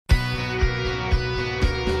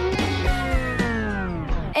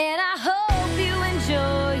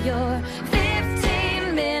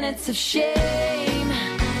of shame.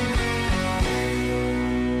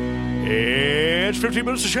 It's 15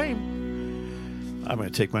 minutes of shame. I'm going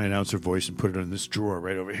to take my announcer voice and put it in this drawer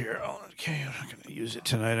right over here. Oh, okay, I'm not going to use it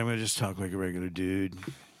tonight. I'm going to just talk like a regular dude.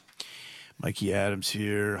 Mikey Adams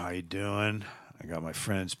here. How you doing? I got my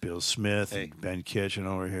friends Bill Smith and Ben Kitchen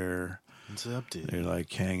over here. What's up, dude? They're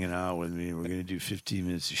like hanging out with me. We're going to do 15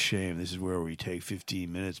 minutes of shame. This is where we take 15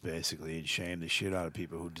 minutes basically and shame the shit out of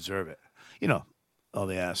people who deserve it. You know, all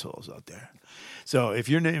the assholes out there. So if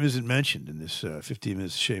your name isn't mentioned in this 15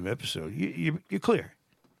 minutes of shame episode, you're clear.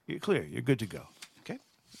 You're clear. You're good to go. Okay?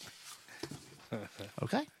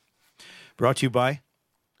 Okay? Brought to you by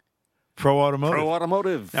Pro Automotive. Pro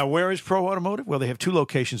Automotive. Now, where is Pro Automotive? Well, they have 2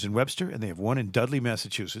 locations in Webster, and they have 1 in Dudley,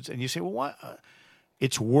 Massachusetts. And you say, well, why?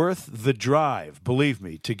 It's worth the drive, believe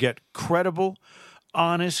me, to get credible,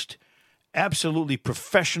 honest, absolutely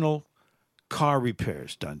professional car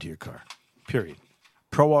repairs done to your car, period.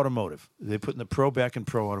 Pro Automotive. They're putting the pro back in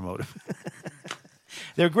Pro Automotive.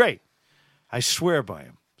 They're great. I swear by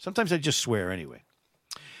them. Sometimes I just swear anyway.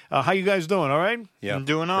 How you guys doing, all right? Yeah. I'm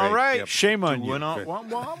doing all right. Yep. Shame on you.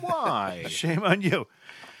 Why? Shame on you.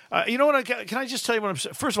 You know what? Can I just tell you what I'm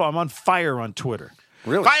saying? First of all, I'm on fire on Twitter.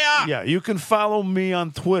 Really? Fire! Yeah, you can follow me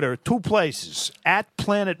on Twitter, 2 places, at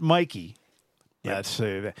Planet Mikey. That's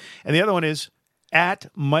and the other one is at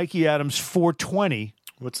Mikey Adams 420.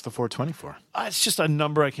 What's the 420 for? It's just a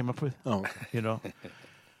number I came up with. Oh, okay. You know,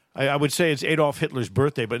 I would say it's Adolf Hitler's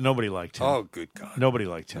birthday, but nobody liked him. Oh, good God. Nobody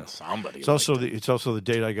liked him. Somebody. It's also the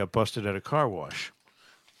date I got busted at a car wash.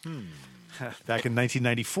 Back in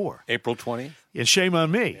 1994. April 20th? And shame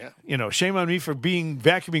on me. Yeah. You know, shame on me for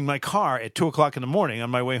vacuuming my car at 2:00 in the morning on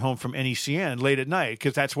my way home from NECN late at night,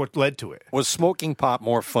 because that's what led to it. Was smoking pot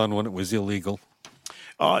more fun when it was illegal?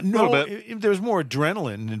 No, there was more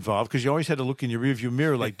adrenaline involved because you always had to look in your rearview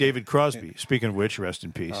mirror like David Crosby. Speaking of which, rest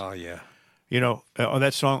in peace. Oh, yeah. You know, on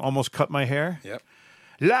that song, Almost Cut My Hair. Yep.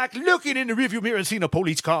 Like looking in the rearview mirror and seeing a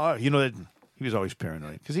police car. You know, that he was always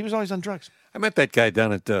paranoid because he was always on drugs. I met that guy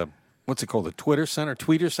down at, what's it called, the Tweeter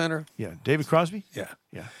Center? Yeah, David Crosby? Yeah.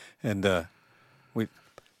 Yeah. And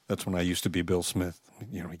that's when I used to be Bill Smith.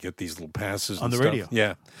 You know, you get these little passes On and the stuff. radio.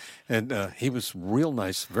 Yeah. And he was real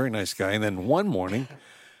nice, very nice guy. And then one morning,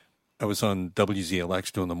 I was on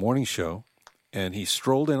WZLX doing the morning show, and he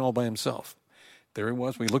strolled in all by himself. There he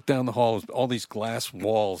was. We looked down the hall, all these glass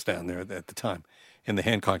walls down there at the time in the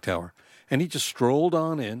Hancock Tower. And he just strolled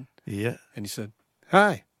on in, Yeah. and he said,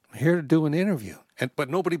 "Hi, I'm here to do an interview." But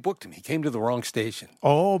nobody booked him. He came to the wrong station.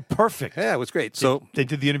 Oh, perfect. Yeah, it was great. So They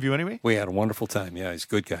did the interview anyway? we had a wonderful time. Yeah, he's a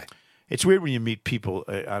good guy. It's weird when you meet people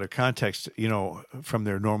out of context, you know, from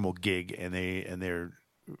their normal gig, and they're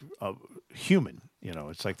human. You know,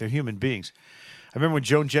 it's like they're human beings. I remember when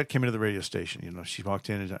Joan Jett came into the radio station. You know, she walked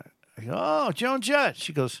in and I go, "Oh, Joan Jett."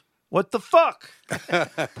 She goes, "What the fuck?"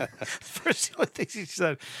 First thing she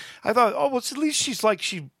said, I thought, "Oh, well, at least she's like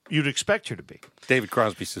you'd expect her to be." David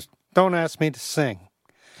Crosby says, "Don't ask me to sing."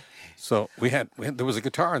 So there was a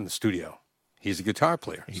guitar in the studio. He's a guitar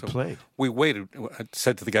player. He So played. We waited. I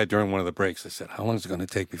said to the guy during one of the breaks, I said, "How long is it going to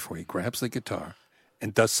take before he grabs the guitar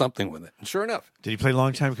and does something with it?" And sure enough, Did he play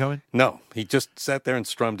Long Time Coming? no, he just sat there and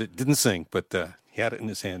strummed it. Didn't sing, but he had it in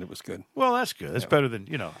his hand. It was good. Well, that's good. That's better than,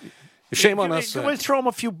 you know. Shame on us. Go and throw him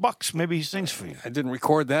a few bucks. Maybe he sings for you. I didn't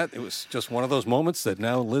record that. It was just one of those moments that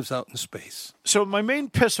now lives out in space. So my main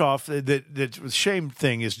piss off that shame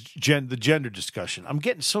thing is the gender discussion. I'm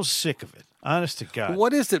getting so sick of it. Honest to God.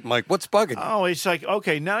 What is it, Mike? What's bugging you? Oh, it's like,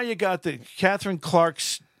 okay, now you got the Catherine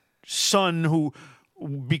Clark's son who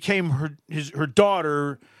became her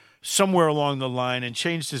daughter somewhere along the line and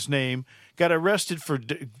changed his name, got arrested for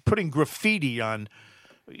putting graffiti on.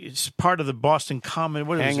 It's part of the Boston Common.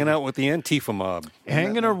 What is Hanging it? out with the Antifa mob.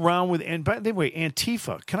 Hanging around with, and by the way,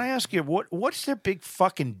 Antifa. Can I ask you what's their big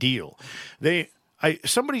fucking deal?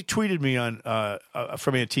 Somebody tweeted me on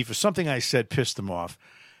from Antifa something I said pissed them off,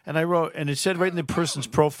 and I wrote, and it said right in the person's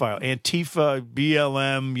profile, Antifa,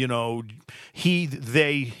 BLM, you know, he,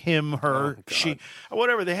 they, him, her, she,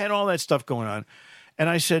 whatever. They had all that stuff going on, and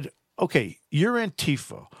I said, okay, you're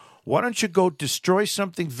Antifa. Why don't you go destroy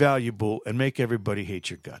something valuable and make everybody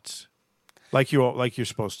hate your guts? Like you're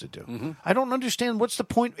supposed to do. Mm-hmm. I don't understand. What's the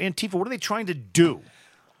point, Antifa? What are they trying to do?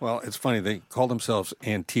 Well, it's funny. They call themselves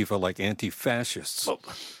Antifa, like anti-fascists. Well,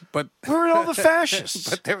 but where are all the fascists?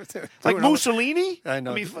 but they're like doing Mussolini? I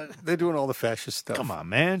know. They're doing all the fascist stuff. Come on,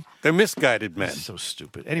 man. They're misguided men. So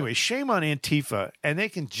stupid. Anyway, shame on Antifa, and they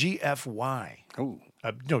can GFY. Oh.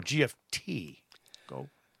 No, GFT. Go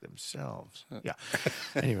themselves. Yeah.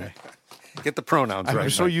 Anyway. Get the pronouns right. I'm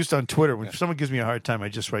so Mike. used on Twitter. When someone gives me a hard time, I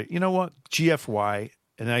just write, you know what? GFY,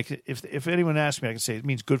 And if anyone asks me, I can say it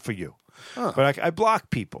means good for you. But I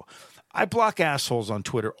block people. I block assholes on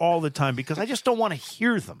Twitter all the time because I just don't want to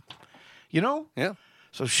hear them. You know? Yeah.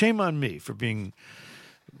 So shame on me for being,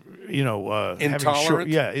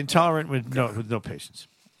 Intolerant? intolerant with no patience.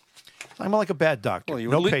 I'm like a bad doctor. Well,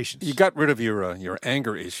 no patience. You got rid of your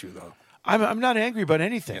anger issue, though. I'm not angry about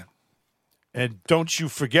anything. Yeah. And don't you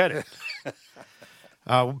forget it.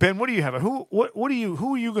 Ben, what do you have? Who are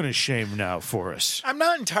you going to shame now for us? I'm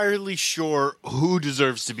not entirely sure who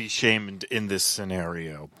deserves to be shamed in this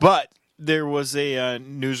scenario, but there was a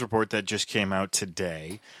news report that just came out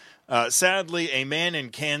today. Sadly, a man in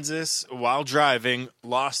Kansas, while driving,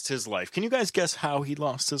 lost his life. Can you guys guess how he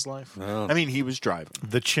lost his life? No. I mean, he was driving.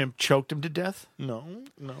 The chimp choked him to death? No.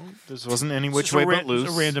 This wasn't any which It's way but loose.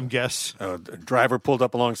 It's a random guess. The driver pulled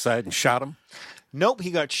up alongside and shot him. Nope, he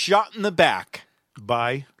got shot in the back.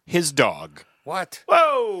 By His dog. What?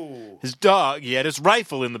 whoa! His dog, he had his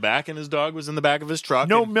rifle in the back, and his dog was in the back of his truck.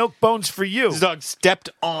 No and milk bones for you. his dog stepped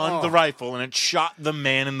on the rifle, and it shot the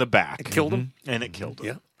man in the back. It killed him? And it killed him.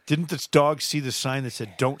 Yeah. Didn't this dog see the sign that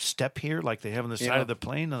said "Don't step here," like they have on the side Yeah. of the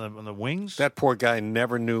plane on the wings? That poor guy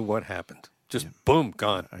never knew what happened. Just boom,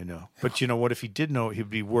 gone. I know, but you know what? If he did know, he'd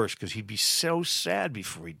be worse because he'd be so sad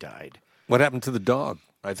before he died. What happened to the dog?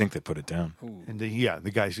 I think they put it down. And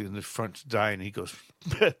the guy's in the front dying. And he goes,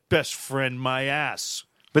 "Best friend, my ass."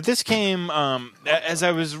 But this came, as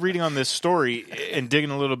I was reading on this story and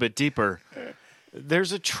digging a little bit deeper,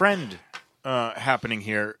 there's a trend happening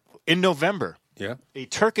here. In November, Yeah. a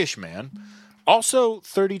Turkish man, also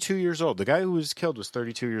 32 years old. The guy who was killed was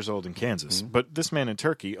 32 years old in Kansas. But this man in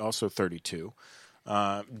Turkey, also 32,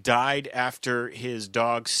 died after his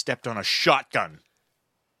dog stepped on a shotgun.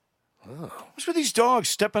 What's with these dogs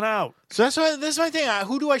stepping out? So that's my thing.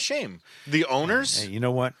 Who do I shame? The owners? Hey, you know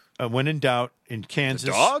what? When in doubt, in Kansas,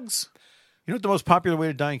 Dogs? You know what the most popular way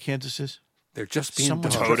to die in Kansas is? They're just being Someone,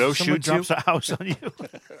 dogs. Toto someone shoots you? drops a house on you.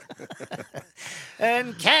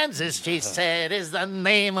 And Kansas, she said, is the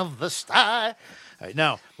name of the star. All right,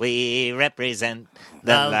 now, We represent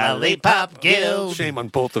the Lollipop Guild. Shame on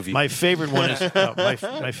both of you. My favorite one is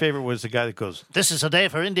my favorite was the guy that goes, "This is a day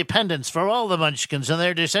for independence for all the Munchkins and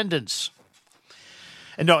their descendants."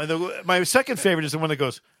 And my second favorite is the one that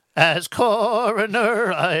goes, "As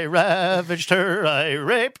coroner, I ravaged her, I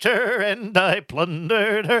raped her, and I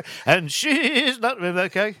plundered her, and she's not."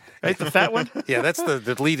 Okay, right, the fat one. Yeah, that's the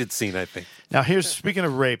deleted scene, I think. Now, speaking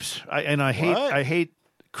of rapes, I hate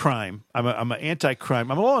crime. I'm an anti-crime.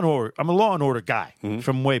 I'm a law and order guy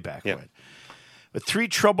from way back. Yeah. Right? But 3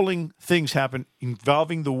 troubling things happen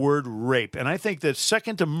involving the word rape, and I think that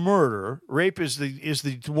second to murder, rape is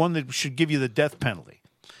the one that should give you the death penalty.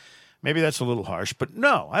 Maybe that's a little harsh, but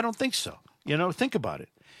no, I don't think so. Think about it.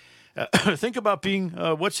 Think about being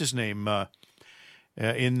what's his name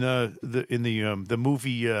in the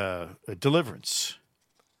movie Deliverance.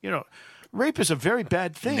 Rape is a very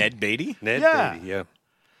bad thing. Ned Beatty? Ned Yeah. Beatty, yeah.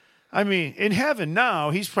 I mean, in heaven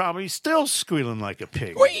now, he's probably still squealing like a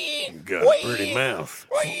pig. Got a pretty mouth.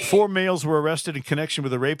 4 males were arrested in connection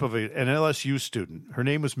with the rape of an LSU student. Her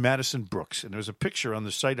name was Madison Brooks, and there's a picture on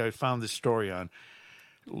the site I found this story on.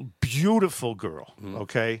 Beautiful girl,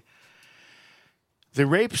 okay? The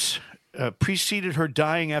rapes preceded her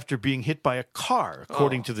dying after being hit by a car,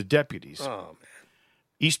 according to the deputies. Oh, man.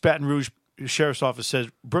 East Baton Rouge Sheriff's Office says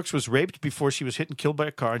Brooks was raped before she was hit and killed by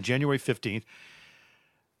a car on January 15th.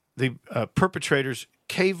 The perpetrators,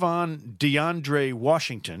 Kayvon DeAndre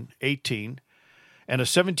Washington, 18, and a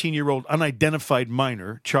 17-year-old unidentified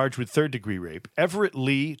minor charged with third-degree rape. Everett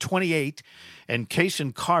Lee, 28, and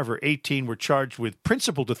Kaysen Carver, 18, were charged with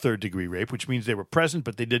principal to third-degree rape, which means they were present,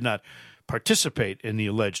 but they did not participate in the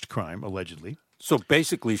alleged crime, allegedly. So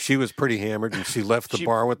basically, she was pretty hammered and she left the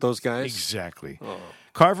bar with those guys? Exactly.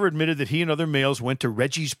 Carver admitted that he and other males went to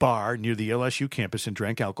Reggie's Bar near the LSU campus and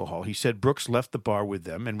drank alcohol. He said Brooks left the bar with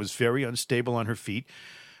them and was very unstable on her feet,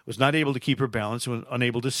 was not able to keep her balance, and was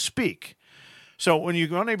unable to speak. So when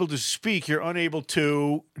you're unable to speak, you're unable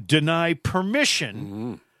to deny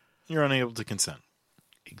permission. You're unable to consent.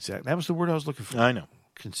 Exactly. That was the word I was looking for. I know.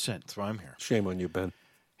 Consent. That's why I'm here. Shame on you, Ben.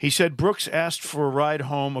 He said Brooks asked for a ride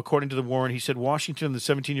home, according to the warrant. He said Washington, the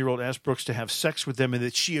 17-year-old, asked Brooks to have sex with them and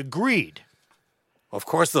that she agreed. Of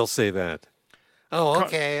course they'll say that. Oh,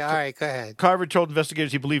 okay. All right, go ahead. Carver told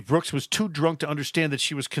investigators he believed Brooks was too drunk to understand that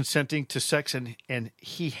she was consenting to sex, and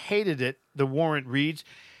he hated it, the warrant reads.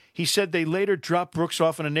 He said they later dropped Brooks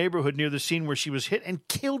off in a neighborhood near the scene where she was hit and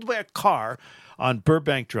killed by a car on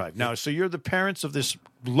Burbank Drive. Now, so you're the parents of this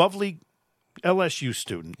lovely LSU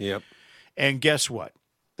student. Yep. And guess what?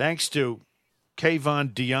 Thanks to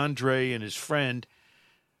Kayvon DeAndre and his friend,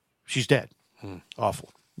 she's dead. Awful.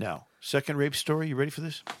 Now, second rape story. You ready for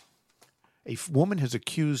this? A woman has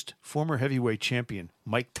accused former heavyweight champion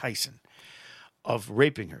Mike Tyson of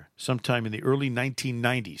raping her sometime in the early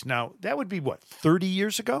 1990s. Now, that would be what, 30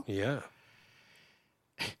 years ago? Yeah.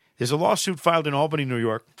 There's a lawsuit filed in Albany, New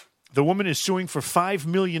York. The woman is suing for $5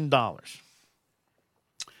 million.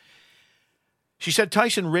 She said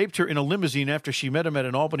Tyson raped her in a limousine after she met him at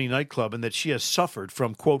an Albany nightclub and that she has suffered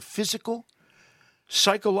from, quote, physical,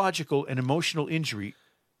 psychological, and emotional injury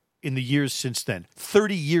in the years since then.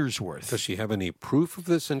 30 years worth. Does she have any proof of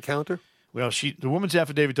this encounter? Well, the woman's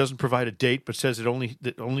affidavit doesn't provide a date, but says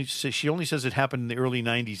she only says it happened in the early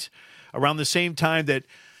 90s, around the same time that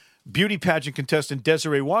beauty pageant contestant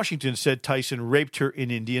Desiree Washington said Tyson raped her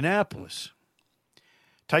in Indianapolis.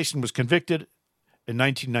 Tyson was convicted in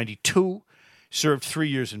 1992, served 3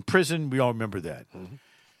 years in prison. We all remember that.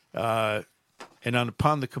 Mm-hmm. And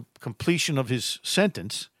upon the completion of his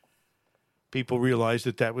sentence, people realized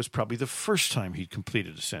that was probably the first time he'd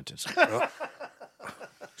completed a sentence.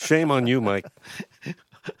 Shame on you, Mike.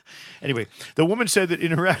 Anyway, the woman said that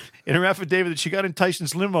in her affidavit that she got in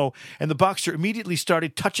Tyson's limo and the boxer immediately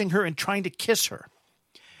started touching her and trying to kiss her.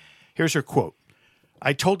 Here's her quote.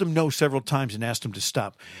 I told him no several times and asked him to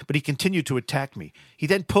stop, but he continued to attack me. He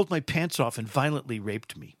then pulled my pants off and violently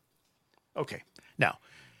raped me. Okay, now,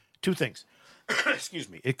 two things. Excuse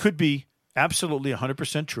me. It could be absolutely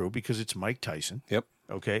 100% true because it's Mike Tyson. Yep.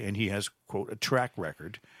 Okay, and he has, quote, a track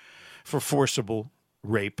record for forcible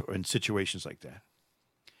rape in situations like that.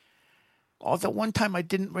 Oh, the one time I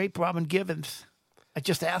didn't rape Robin Givens, I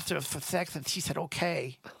just asked her for sex and she said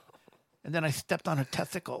okay. And then I stepped on her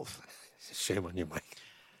testicles. Shame on you, Mike.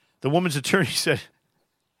 The woman's attorney said,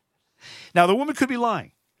 now the woman could be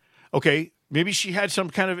lying. Okay, maybe she had some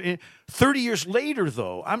kind of, 30 years later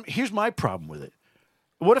though, here's my problem with it.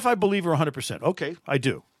 What if I believe her 100%? Okay, I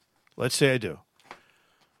do. Let's say I do.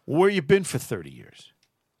 Where you been for 30 years?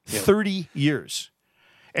 Yeah. 30 years.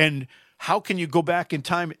 And how can you go back in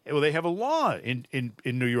time? Well, they have a law in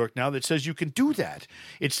New York now that says you can do that.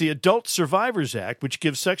 It's the Adult Survivors Act, which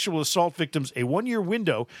gives sexual assault victims a 1-year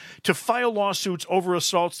window to file lawsuits over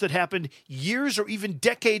assaults that happened years or even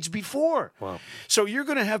decades before. Wow. So you're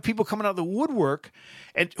going to have people coming out of the woodwork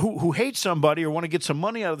and who hate somebody or want to get some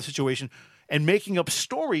money out of the situation and making up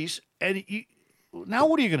stories. And now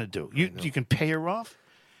what are you going to do? You can pay her off?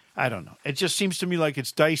 I don't know. It just seems to me like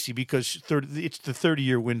it's dicey because it's the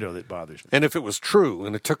 30-year window that bothers me. And if it was true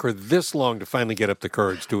and it took her this long to finally get up the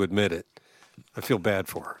courage to admit it, I feel bad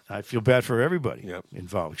for her. I feel bad for everybody Yep.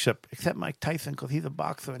 involved, except Mike Tyson because he's a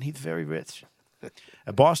boxer and he's very rich.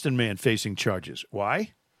 A Boston man facing charges.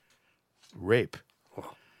 Why? Rape.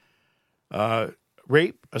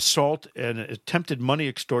 Rape, assault, and attempted money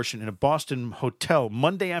extortion in a Boston hotel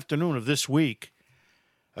Monday afternoon of this week.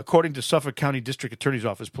 According to Suffolk County District Attorney's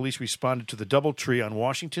Office, police responded to the DoubleTree on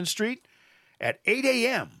Washington Street at 8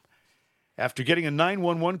 a.m. after getting a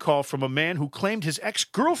 911 call from a man who claimed his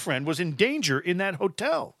ex-girlfriend was in danger in that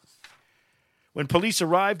hotel. When police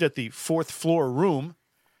arrived at the fourth-floor room,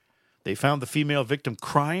 they found the female victim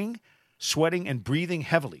crying, sweating, and breathing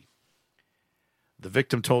heavily. The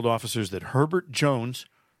victim told officers that Herbert Jones,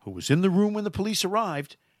 who was in the room when the police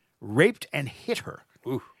arrived, raped and hit her.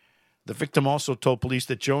 Ooh. The victim also told police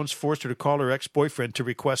that Jones forced her to call her ex-boyfriend to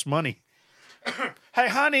request money. Hey,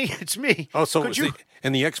 honey, it's me. Oh, so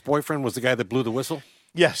and the ex-boyfriend was the guy that blew the whistle?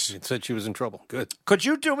 Yes. It said she was in trouble. Good. Could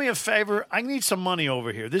you do me a favor? I need some money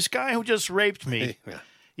over here. This guy who just raped me,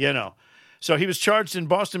 So he was charged in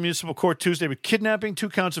Boston Municipal Court Tuesday with kidnapping, 2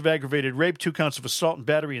 counts of aggravated rape, 2 counts of assault and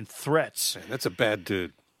battery, and threats. Man, that's a bad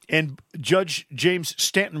dude. And Judge James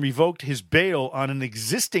Stanton revoked his bail on an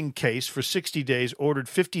existing case for 60 days, ordered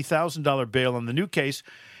 $50,000 bail on the new case,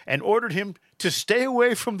 and ordered him to stay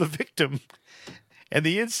away from the victim and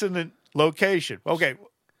the incident location. Okay,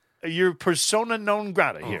 you're persona non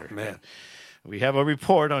grata here. Oh, man. We have a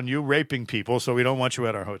report on you raping people, so we don't want you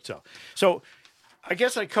at our hotel. So I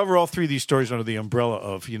guess I cover all 3 of these stories under the umbrella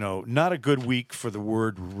of, not a good week for the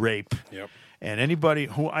word rape. Yep. And anybody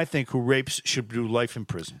who rapes should do life in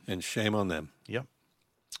prison. And shame on them. Yep.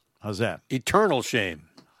 How's that? Eternal shame.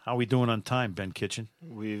 How are we doing on time, Ben Kitchen?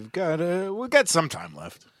 We've got some time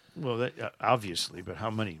left. Well, obviously, but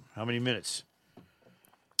how many? How many minutes?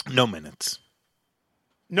 No minutes.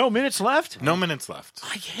 No minutes left? No minutes left.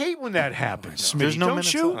 I hate when that happens. Smitty, There's no don't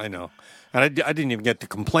minutes you? left. I know. And I didn't even get to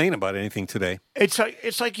complain about anything today. It's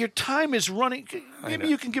like your time is running. Maybe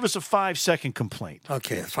you can give us a 5-second complaint.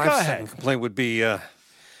 Okay, a Go 5-second ahead. complaint would be,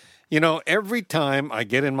 every time I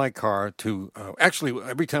get in my car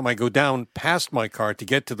every time I go down past my car to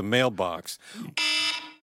get to the mailbox,